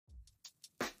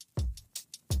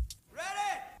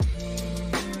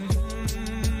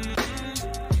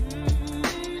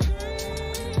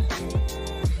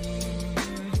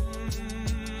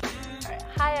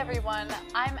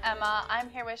Emma. I'm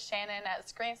here with Shannon at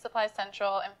Screen Supply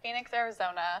Central in Phoenix,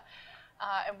 Arizona.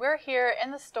 And we're here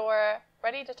in the store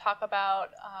ready to talk about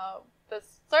the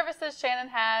services Shannon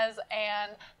has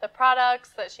and the products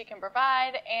that she can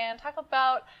provide, and talk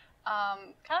about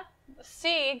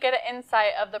get an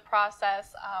insight of the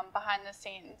process behind the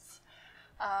scenes.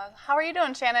 How are you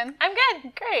doing, Shannon? I'm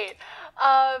good. Great.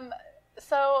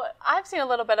 So I've seen a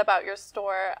little bit about your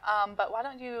store, but why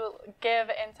don't you give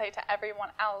insight to everyone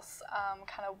else,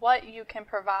 kind of what you can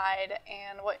provide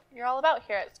and what you're all about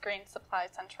here at Screen Supply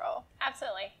Central.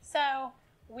 Absolutely. So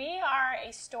we are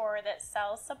a store that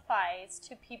sells supplies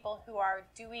to people who are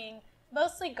doing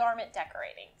mostly garment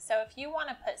decorating. So if you want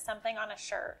to put something on a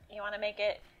shirt, you want to make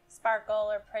it sparkle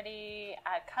or pretty,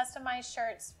 customized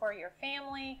shirts for your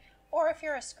family, or if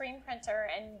you're a screen printer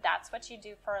and that's what you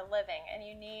do for a living and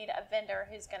you need a vendor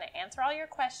who's going to answer all your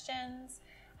questions,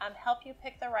 help you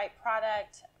pick the right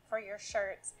product for your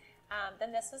shirts,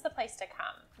 then this is the place to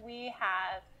come. We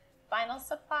have vinyl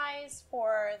supplies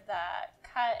for the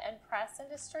cut and press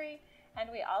industry, and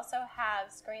we also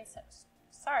have screen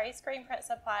print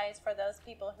supplies for those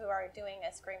people who are doing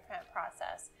a screen print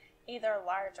process, either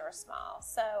large or small.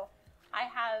 So I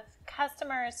have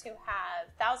customers who have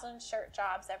 1,000 shirt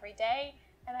jobs every day,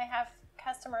 and I have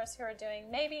customers who are doing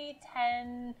maybe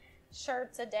 10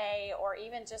 shirts a day, or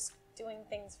even just doing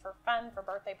things for fun for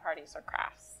birthday parties or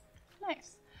crafts.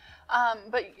 Nice.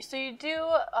 So you do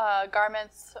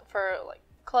garments for like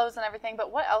clothes and everything,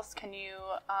 but what else can you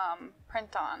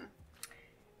print on?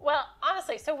 Well,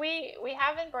 honestly, so we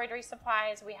have embroidery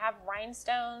supplies, we have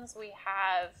rhinestones, we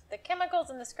have the chemicals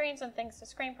and the screens and things to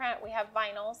screen print, we have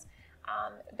vinyls.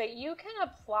 But you can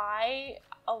apply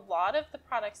a lot of the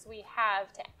products we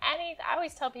have to I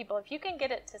always tell people, if you can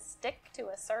get it to stick to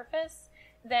a surface,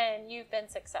 then you've been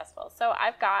successful. So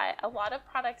I've got a lot of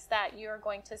products that you're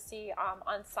going to see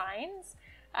on signs,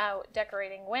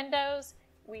 decorating windows.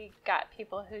 We got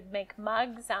people who make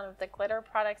mugs out of the glitter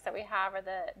products that we have, or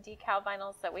the decal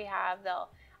vinyls that we have.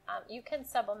 You can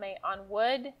sublimate on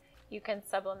wood. You can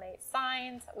sublimate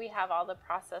signs. We have all the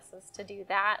processes to do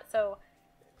that. So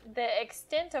the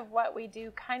extent of what we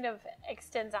do kind of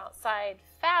extends outside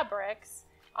fabrics,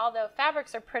 although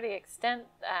fabrics are pretty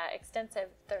extensive.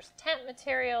 There's tent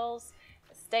materials,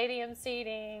 stadium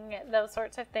seating, those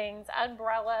sorts of things,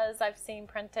 umbrellas I've seen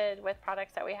printed with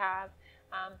products that we have.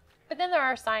 But then there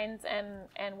are signs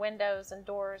and windows and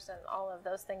doors and all of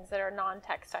those things that are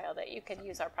non-textile that you could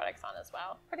use our products on as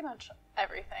well. Pretty much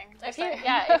everything. If you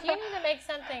need to make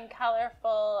something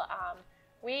colorful,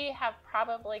 we have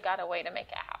probably got a way to make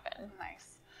it happen.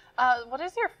 Nice. What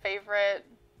is your favorite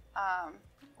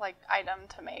item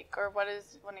to make, or what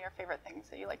is one of your favorite things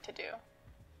that you like to do?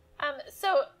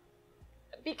 So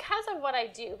because of what I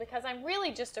do, because I'm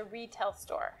really just a retail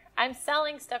store, I'm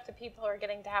selling stuff to people who are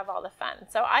getting to have all the fun.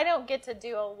 So I don't get to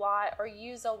do a lot or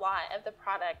use a lot of the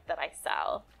product that I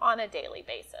sell on a daily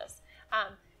basis.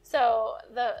 So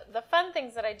the fun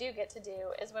things that I do get to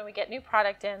do is when we get new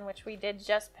product in, which we did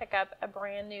just pick up a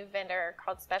brand new vendor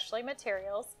called Specialty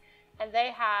Materials, and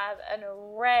they have an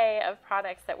array of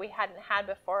products that we hadn't had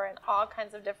before in all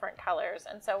kinds of different colors.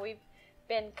 And so we've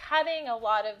been cutting a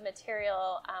lot of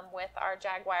material with our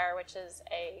Jaguar, which is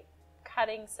a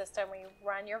cutting system where you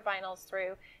run your vinyls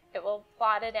through. It will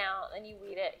plot it out, and you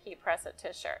weed it, heat press it to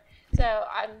a shirt. So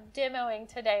I'm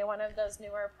demoing today one of those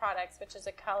newer products, which is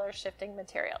a color shifting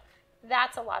material.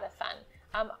 That's a lot of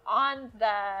fun. On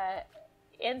the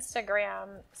Instagram,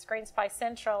 Screen Supply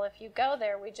Central, if you go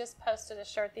there, we just posted a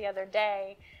shirt the other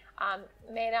day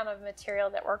made out of material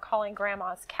that we're calling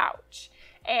Grandma's Couch.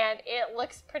 And it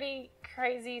looks pretty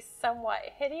crazy, somewhat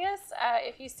hideous.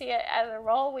 If you see it as a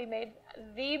roll, we made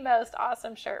the most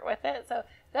awesome shirt with it. So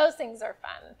those things are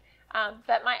fun.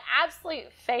 But my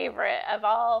absolute favorite of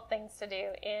all things to do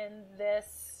in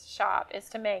this shop is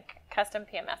to make custom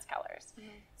PMS colors. Mm-hmm.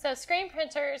 So screen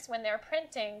printers, when they're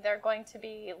printing, they're going to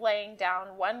be laying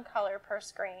down one color per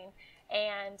screen,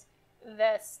 and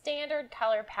the standard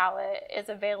color palette is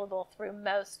available through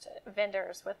most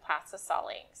vendors with plastisol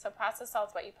ink. So plastisol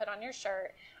is what you put on your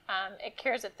shirt. It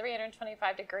cures at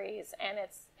 325 degrees, and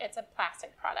it's a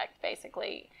plastic product,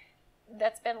 basically,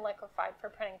 that's been liquefied for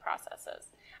printing processes.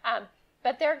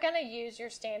 But they're going to use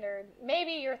your standard,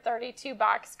 maybe your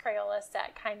 32-box Crayola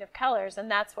set kind of colors, and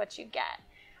that's what you get.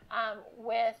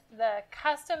 With the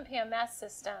custom PMS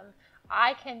system,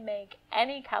 I can make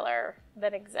any color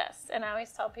that exists. And I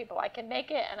always tell people I can make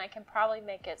it, and I can probably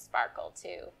make it sparkle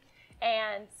too.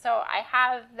 And so I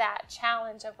have that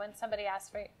challenge of when somebody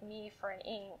asks me for an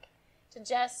ink, to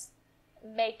just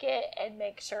make it and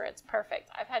make sure it's perfect.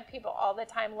 I've had people all the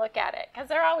time look at it because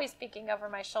they're always speaking over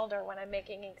my shoulder when I'm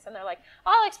making inks, and they're like,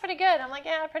 oh, it looks pretty good. I'm like,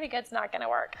 yeah, pretty good's not going to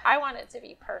work. I want it to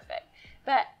be perfect.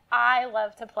 But I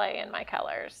love to play in my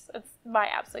colors. It's my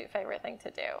absolute favorite thing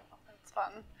to do. It's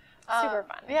fun. Super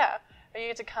fun. Yeah. You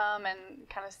get to come and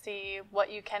kind of see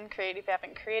what you can create. If you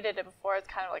haven't created it before, it's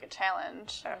kind of like a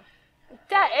challenge. Sure.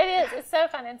 Yeah, it is. It's so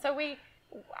fun. And so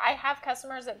I have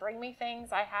customers that bring me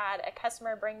things. I had a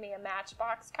customer bring me a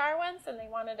Matchbox car once, and they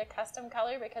wanted a custom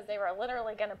color because they were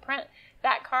literally going to print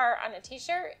that car on a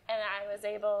t-shirt, and I was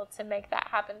able to make that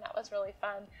happen. That was really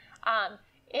fun.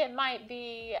 It might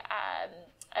be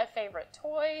a favorite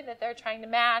toy that they're trying to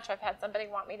match. I've had somebody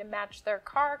want me to match their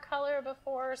car color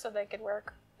before so they could wear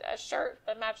a shirt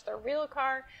that matched their real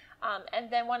car.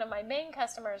 And then one of my main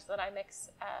customers that I mix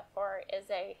for is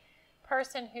a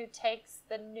person who takes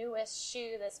the newest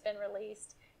shoe that's been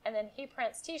released, and then he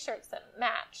prints t-shirts that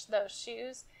match those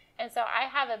shoes. And so I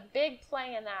have a big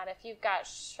play in that. If you've got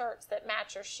shirts that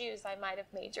match your shoes, I might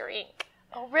have made your ink.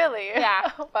 Oh, really?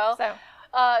 Yeah. Well,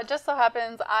 just so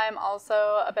happens I'm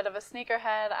also a bit of a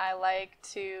sneakerhead. I like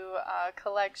to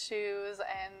collect shoes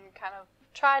and kind of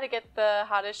try to get the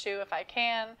hottest shoe if I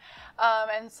can.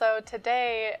 And so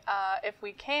today, if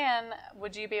we can,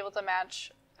 would you be able to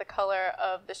match the color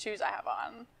of the shoes I have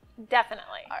on?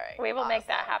 Definitely. All right. We will make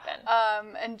that happen.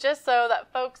 And just so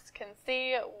that folks can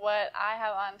see what I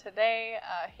have on today,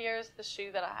 here's the shoe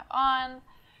that I have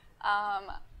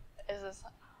on. Is this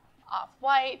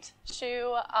off-white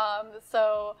shoe?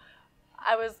 So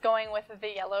I was going with the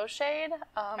yellow shade.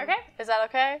 Okay. Is that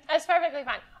okay? It's perfectly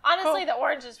fine. Honestly, Cool. The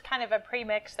orange is kind of a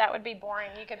pre-mix. That would be boring.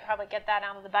 You could probably get that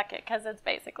out of the bucket because it's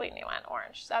basically neon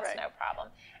orange. So that's Right. no problem.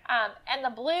 And the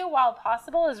blue, while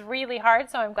possible, is really hard.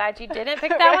 So I'm glad you didn't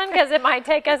pick that one because it might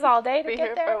take us all day to Be get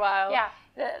here there. for a while. Yeah.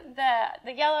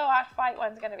 The yellow off-white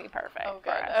one's going to be perfect. Oh,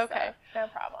 for good. us, Okay. So no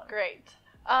problem. Great.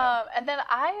 And then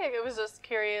I was just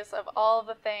curious of all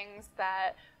the things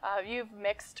that you've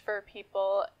mixed for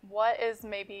people. What is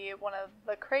maybe one of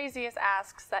the craziest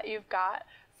asks that you've got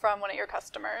from one of your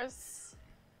customers?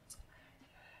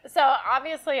 So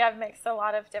obviously I've mixed a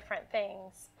lot of different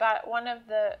things, but one of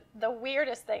the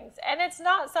weirdest things, and it's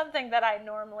not something that I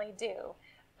normally do,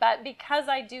 but because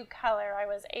I do color, I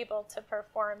was able to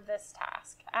perform this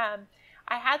task.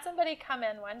 I had somebody come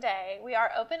in one day. We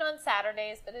are open on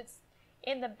Saturdays, but it's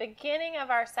in the beginning of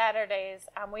our Saturdays.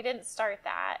 We didn't start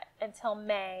that until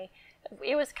May.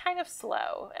 It was kind of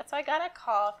slow. So I got a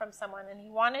call from someone, and he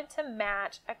wanted to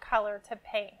match a color to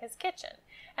paint his kitchen.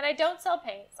 And I don't sell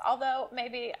paints, although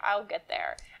maybe I'll get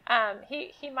there.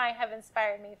 He might have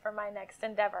inspired me for my next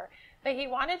endeavor. But he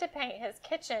wanted to paint his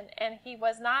kitchen, and he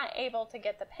was not able to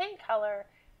get the paint color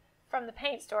from the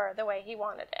paint store the way he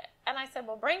wanted it. And I said,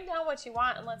 well, bring down what you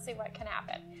want and let's see what can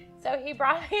happen. So he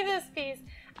brought me this piece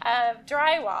of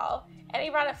drywall, and he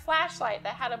brought a flashlight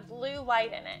that had a blue light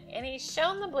in it. And he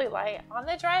shone the blue light on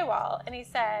the drywall, and he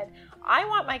said, I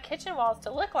want my kitchen walls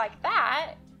to look like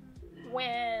that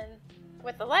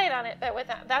with the light on it, but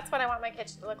that's what I want my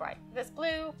kitchen to look like. This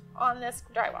blue on this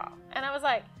drywall. And I was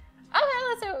like, okay,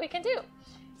 let's see what we can do.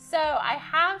 So I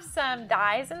have some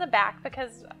dies in the back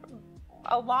because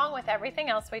along with everything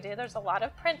else we do, there's a lot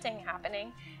of printing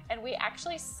happening, and we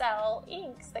actually sell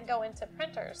inks that go into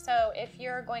printers. So if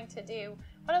you're going to do,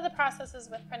 one of the processes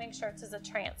with printing shirts is a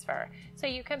transfer. So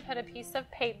you can put a piece of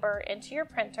paper into your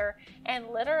printer and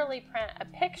literally print a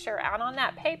picture out on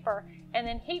that paper and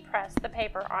then heat press the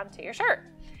paper onto your shirt.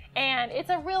 And it's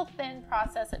a real thin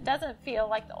process. It doesn't feel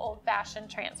like the old-fashioned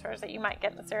transfers that you might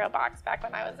get in the cereal box back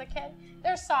when I was a kid.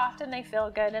 They're soft and they feel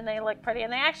good and they look pretty,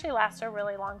 and they actually last a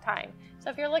really long time. So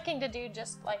if you're looking to do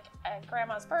just like a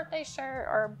grandma's birthday shirt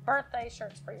or birthday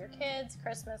shirts for your kids,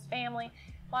 Christmas, family,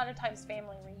 a lot of times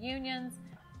family reunions.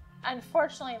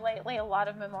 Unfortunately, lately, a lot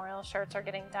of memorial shirts are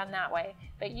getting done that way,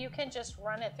 but you can just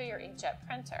run it through your inkjet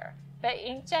printer. But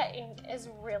inkjet ink is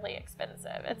really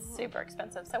expensive. It's super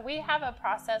expensive. So we have a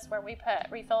process where we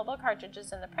put refillable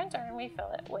cartridges in the printer and we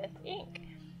fill it with ink.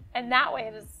 And that way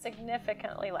it is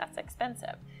significantly less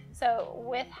expensive. So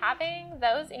with having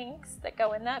those inks that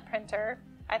go in that printer,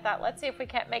 I thought, let's see if we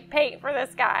can't make paint for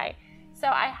this guy. So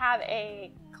I have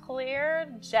a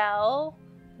clear gel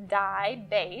dye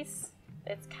base.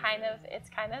 It's kind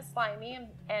of slimy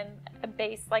and a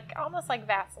base like almost like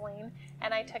Vaseline.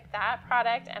 And I took that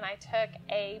product and I took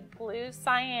a blue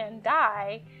cyan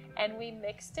dye and we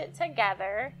mixed it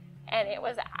together, and it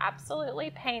was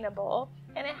absolutely paintable.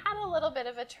 And it had a little bit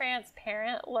of a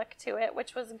transparent look to it,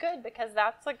 which was good because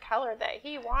that's the color that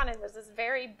he wanted, was this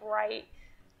very bright,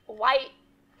 light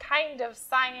kind of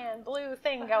cyan blue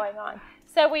thing going on.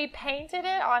 So we painted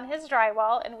it on his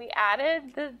drywall, and we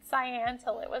added the cyan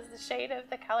till it was the shade of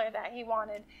the color that he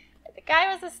wanted. The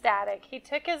guy was ecstatic. He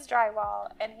took his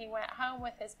drywall, and he went home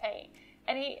with his paint.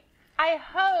 And I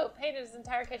hope, painted his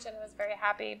entire kitchen and was very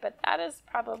happy, but that is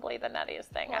probably the nuttiest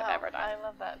thing I've ever done. I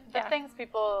love that. The things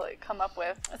people come up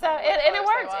with. So it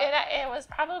worked. It was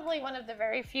probably one of the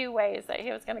very few ways that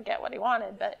he was going to get what he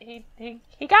wanted, but he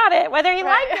got it. Whether he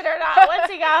liked it or not, once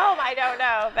he got home, I don't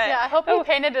know. But yeah, I hope he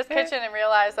painted his kitchen and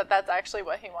realized that that's actually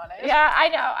what he wanted. Yeah, I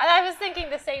know. And I was thinking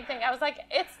the same thing. I was like,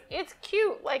 it's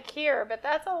cute like here, but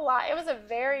that's a lot. It was a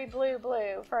very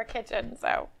blue for a kitchen,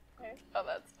 so. Oh,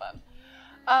 that's fun.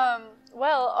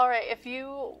 Well, all right. If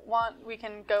you want, we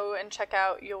can go and check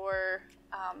out your,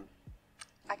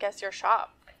 I guess your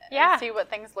shop. Yeah. And see what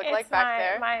things look like back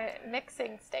there. My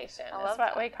mixing station is what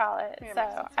that. we call it. Your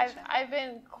so I've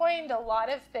been coined a lot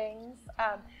of things.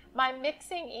 My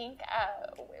mixing ink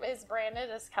is branded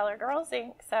as Color Girls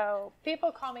ink. So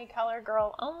people call me Color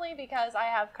Girl only because I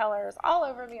have colors all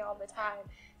over me all the time.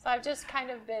 So I've just kind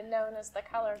of been known as the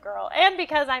Color Girl, and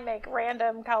because I make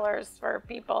random colors for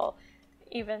people,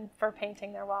 even for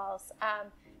painting their walls.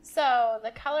 So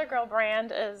the Color Girl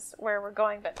brand is where we're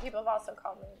going, but people have also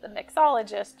called me the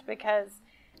Mixologist because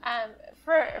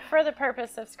for the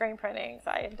purpose of screen printings,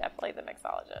 I am definitely the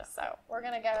mixologist. So we're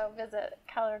going to go visit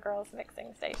Color Girl's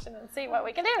mixing station and see what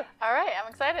we can do. All right,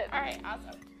 I'm excited. All right,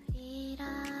 awesome.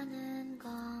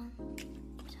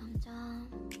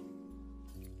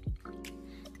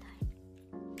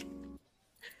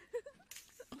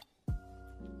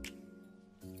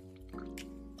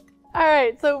 All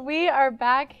right, so we are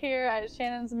back here at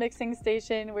Shannon's mixing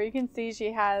station where you can see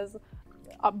she has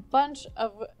a bunch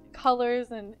of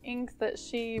colors and inks that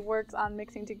she works on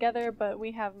mixing together, but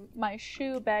we have my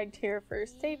shoe bagged here for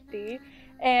safety,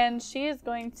 and she is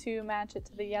going to match it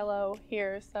to the yellow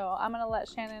here. So I'm going to let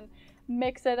Shannon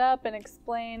mix it up and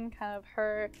explain kind of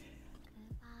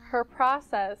her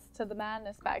process to the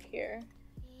madness back here.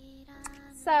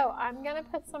 So I'm going to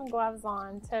put some gloves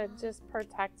on to just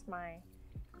protect my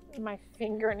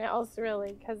fingernails,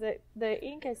 really, because the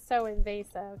ink is so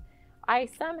invasive. I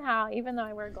somehow, even though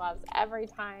I wear gloves every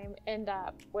time, end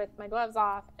up with my gloves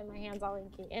off and my hands all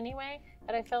inky anyway,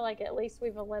 but I feel like at least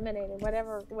we've eliminated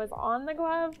whatever was on the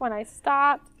glove when I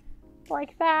stopped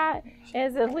like that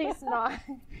is at least not,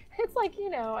 it's like, you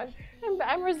know,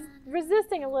 I'm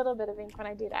resisting a little bit of ink when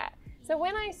I do that. So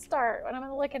when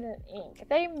I'm looking at ink,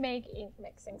 they make ink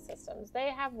mixing systems.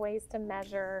 They have ways to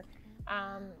measure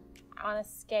on a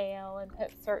scale and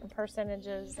put certain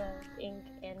percentages of ink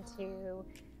into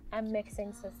a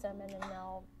mixing system, and then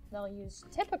they'll use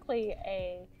typically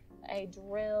a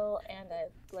drill and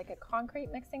a concrete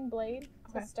mixing blade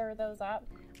to stir those up.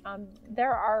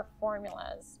 There are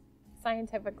formulas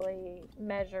scientifically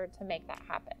measured to make that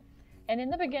happen. And in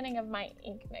the beginning of my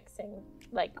ink mixing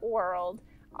world,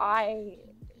 I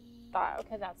thought,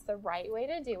 okay, that's the right way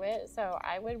to do it. So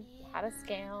I had a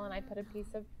scale and I put a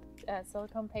piece of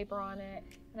silicone paper on it,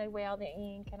 and I'd weigh all the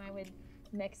ink and I would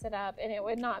mix it up, and it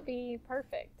would not be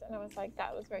perfect. And I was like,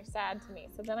 that was very sad to me.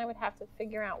 So then I would have to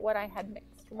figure out what I had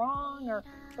mixed wrong, or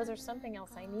was there something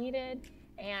else I needed?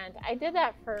 And I did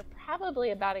that for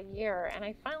probably about a year, and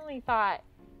I finally thought,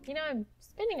 you know, I'm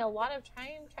spending a lot of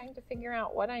time trying to figure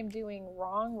out what I'm doing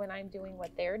wrong when I'm doing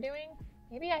what they're doing.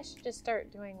 Maybe I should just start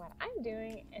doing what I'm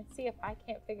doing and see if I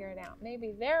can't figure it out.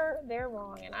 Maybe they're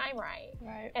wrong and I'm right.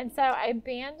 Right. And so I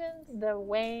abandoned the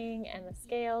weighing and the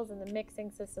scales and the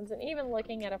mixing systems and even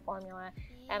looking at a formula,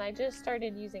 and I just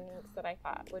started using inks that I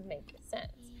thought would make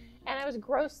sense. And I was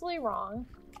grossly wrong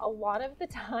a lot of the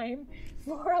time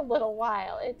for a little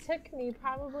while. It took me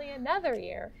probably another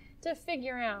year to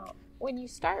figure out, when you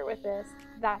start with this,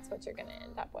 that's what you're going to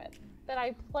end up with. But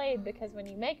I played, because when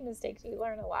you make mistakes, you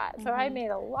learn a lot. So I made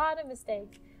a lot of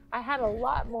mistakes. I had a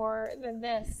lot more than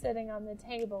this sitting on the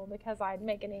table because I'd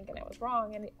make an ink and it was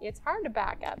wrong. And it's hard to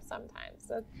back up sometimes.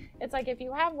 So it's like if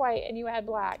you have white and you add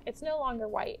black, it's no longer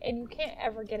white, and you can't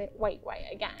ever get it white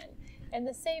again. And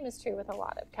the same is true with a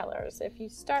lot of colors. If you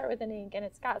start with an ink and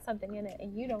it's got something in it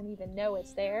and you don't even know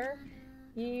it's there,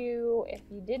 if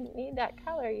you didn't need that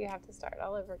color, you have to start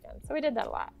all over again. So we did that a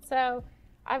lot. So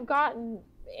I've gotten,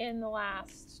 in the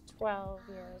last 12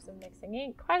 years of mixing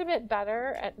ink, quite a bit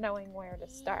better at knowing where to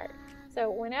start.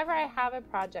 So whenever I have a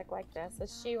project like this, a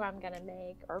shoe I'm going to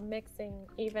make, or mixing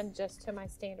even just to my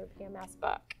standard PMS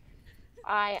book,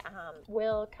 I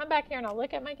will come back here and I'll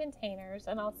look at my containers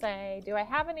and I'll say, do I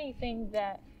have anything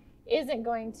that isn't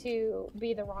going to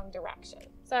be the wrong direction?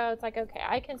 So it's like, okay,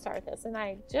 I can start this. And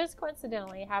I just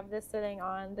coincidentally have this sitting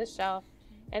on this shelf,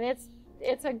 and it's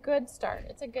it's a good start.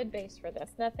 It's a good base for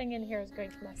this. Nothing in here is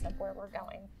going to mess up where we're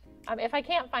going. If I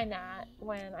can't find that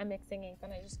when I'm mixing ink,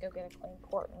 then I just go get a clean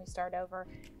quart and we start over.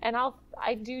 And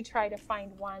I do try to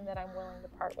find one that I'm willing to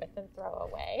part with and throw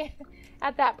away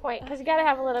at that point, because you got to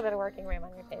have a little bit of working room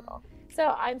on your table. So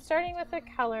I'm starting with a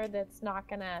color that's not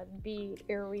going to be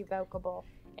irrevocable.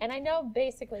 And I know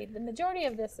basically the majority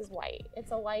of this is white.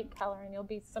 It's a light color, and you'll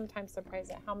be sometimes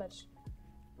surprised at how much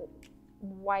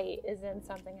white is in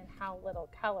something and how little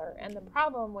color. And the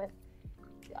problem with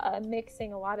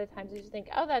mixing a lot of times is you think,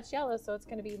 oh, that's yellow, so it's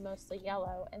going to be mostly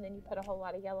yellow, and then you put a whole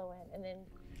lot of yellow in, and then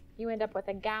you end up with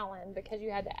a gallon because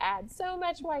you had to add so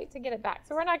much white to get it back.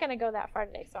 So we're not going to go that far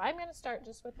today. So I'm going to start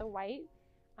just with the white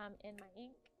in my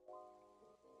ink.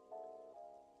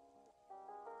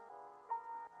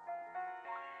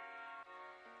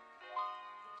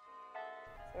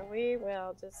 So we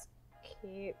will just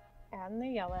keep adding the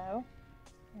yellow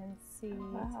and see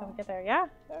how we get there. Yeah,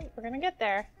 we're going to get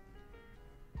there.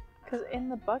 Because in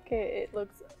the bucket, it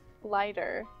looks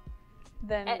lighter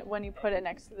than when you put it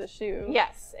next to the shoe.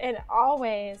 Yes, and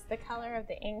always the color of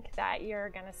the ink that you're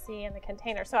going to see in the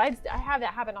container. So I have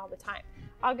that happen all the time.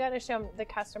 I'll go to show the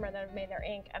customer that I've made their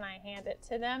ink, and I hand it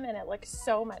to them, and it looks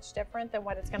so much different than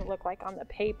what it's going to look like on the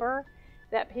paper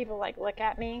that people like look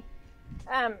at me.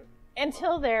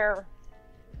 Until they're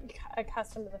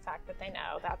accustomed to the fact that they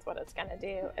know that's what it's going to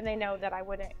do, and they know that I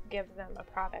wouldn't give them a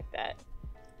product that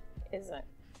isn't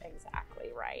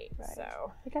exactly right.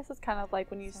 So I guess it's kind of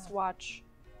like when you swatch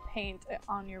paint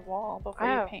on your wall before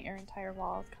you paint your entire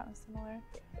wall. It's kind of similar.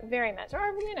 Very much.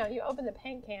 Or, you know, you open the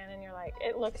paint can and you're like,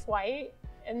 it looks white,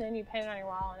 and then you paint it on your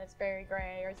wall and it's very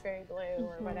gray or it's very blue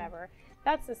or whatever.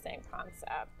 That's the same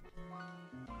concept.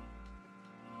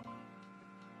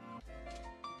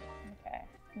 Okay.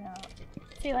 Now,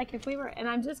 see, like if we were, and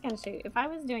I'm just going to show you, if I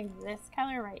was doing this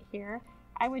color right here,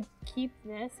 I would keep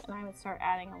this and I would start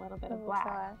adding a little bit of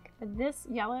black. But this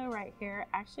yellow right here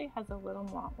actually has a little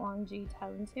more orangey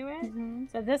tone to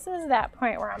it. So this is that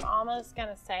point where I'm almost going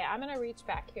to say, I'm going to reach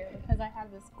back here because I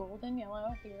have this golden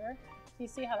yellow here. You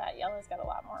see how that yellow's got a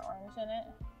lot more orange in it?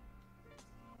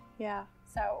 Yeah.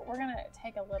 So we're going to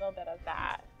take a little bit of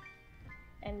that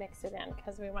and mix it in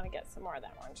because we want to get some more of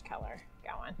that orange color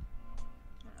going.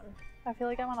 I feel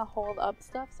like I want to hold up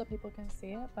stuff so people can see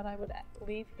it, but I would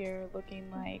leave here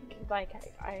looking like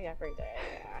I every day.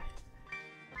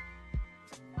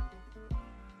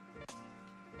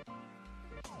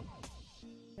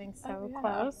 Getting so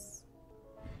close.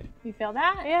 You feel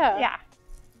that? Yeah. Yeah.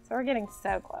 So we're getting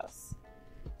so close.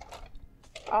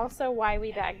 Also, why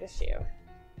we bag the shoe.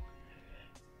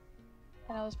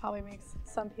 I know this probably makes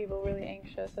some people really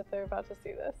anxious if they're about to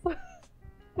see this.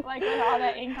 Like with all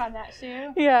that ink on that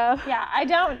shoe? Yeah.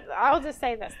 Yeah, I'll just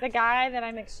say this. The guy that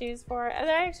I make shoes for, and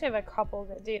I actually have a couple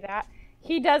that do that,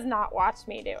 he does not watch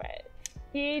me do it.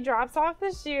 He drops off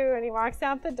the shoe and he walks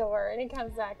out the door and he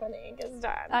comes back when the ink is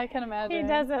done. I can imagine. He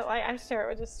doesn't I'm sure it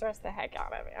would just stress the heck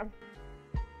out of him.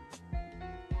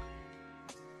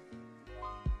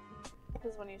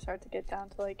 This is when you start to get down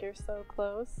to like you're so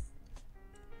close.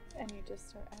 And you just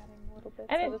start adding little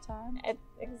bits at a time.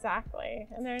 Exactly.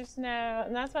 And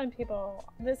and that's when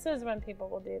this is when people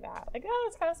will do that. Like, oh,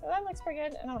 that's kind of, that looks pretty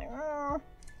good. And I'm like, oh,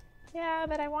 yeah,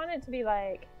 but I want it to be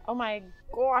like, oh my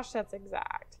gosh, that's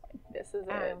exact. This is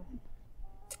it.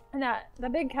 And the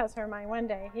big customer of mine, one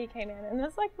day, he came in, and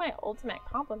this is like my ultimate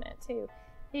compliment too.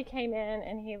 He came in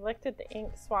and he looked at the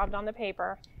ink swabbed on the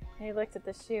paper, and he looked at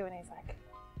the shoe, and he's like,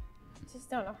 I just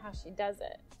don't know how she does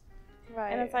it.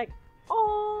 Right. And it's like,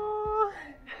 oh,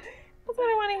 that's what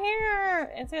I want to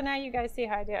hear. And so now you guys see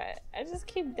how I do it. I just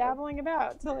keep dabbling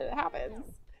about till it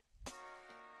happens.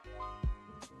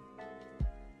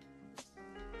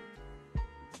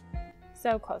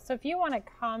 So close. So if you want to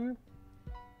come,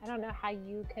 I don't know how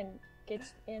you can get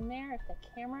in there, if the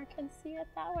camera can see it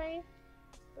that way,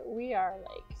 but we are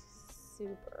like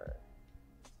super,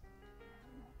 I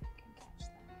don't know if you can catch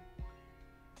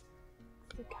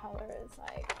that. The color is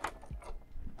like,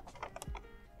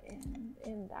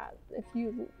 in that, if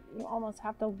you almost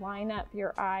have to line up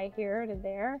your eye here to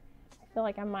there. I feel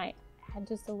like I might add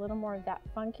just a little more of that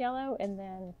funk yellow, and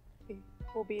then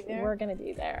we'll be there. We're gonna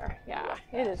be there. Yeah,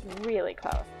 it is really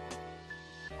close.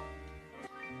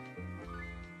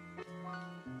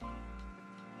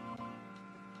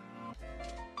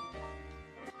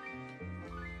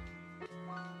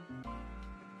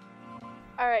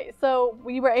 All right, so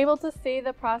we were able to see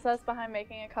the process behind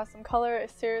making a custom color.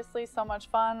 It's seriously so much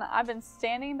fun. I've been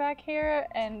standing back here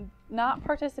and not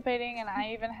participating, and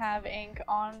I even have ink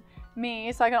on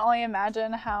me, so I can only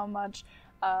imagine how much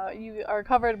you are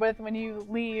covered with when you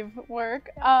leave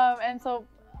work. And so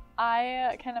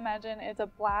I can imagine it's a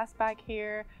blast back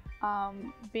here.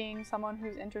 Being someone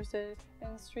who's interested in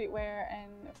streetwear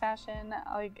and fashion,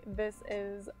 like this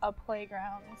is a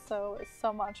playground, so it's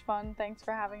so much fun. Thanks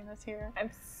for having us here. I'm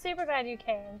super glad you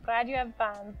came. Glad you have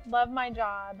fun. Love my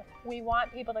job. We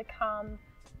want people to come,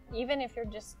 even if you're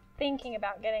just thinking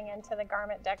about getting into the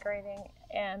garment decorating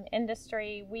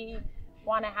industry. We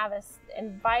want to have an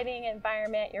inviting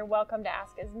environment. You're welcome to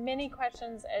ask as many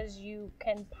questions as you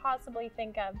can possibly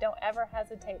think of. Don't ever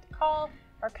hesitate to call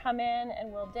or come in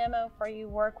and we'll demo for you,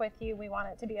 work with you. We want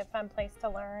it to be a fun place to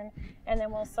learn, and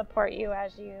then we'll support you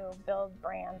as you build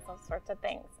brands, those sorts of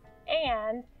things.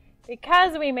 And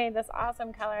because we made this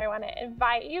awesome color, I want to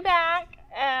invite you back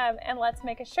and let's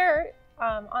make a shirt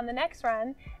on the next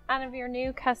run out of your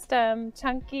new custom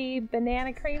chunky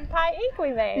banana cream pie ink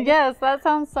we made. Yes, that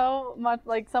sounds so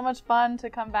much fun to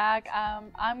come back.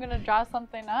 I'm gonna draw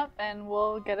something up and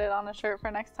we'll get it on a shirt for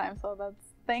next time. So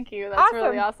thank you. That's awesome.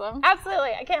 Really awesome.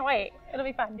 Absolutely. I can't wait. It'll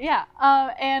be fun. Yeah.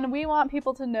 And we want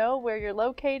people to know where you're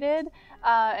located.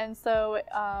 And so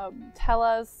tell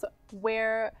us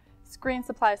where Screen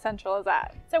Supply Central is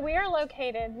at. So we are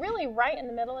located really right in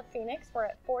the middle of Phoenix. We're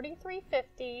at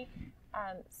 4350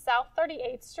 South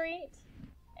 38th Street,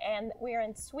 and we are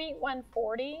in Suite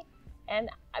 140. And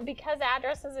because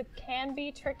addresses can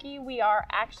be tricky, we are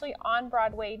actually on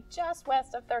Broadway just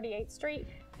west of 38th Street.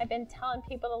 I've been telling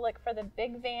people to look for the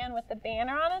big van with the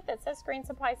banner on it that says Screen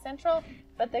Supply Central,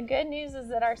 but the good news is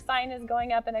that our sign is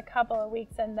going up in a couple of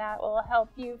weeks, and that will help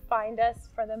you find us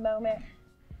for the moment.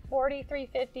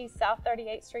 4350 South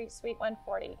 38th Street, Suite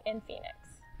 140 in Phoenix.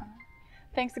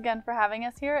 Thanks again for having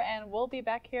us here, and we'll be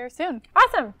back here soon.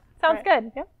 Awesome. Sounds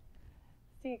good. Yep.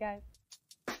 See you guys.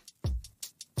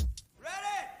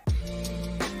 Ready?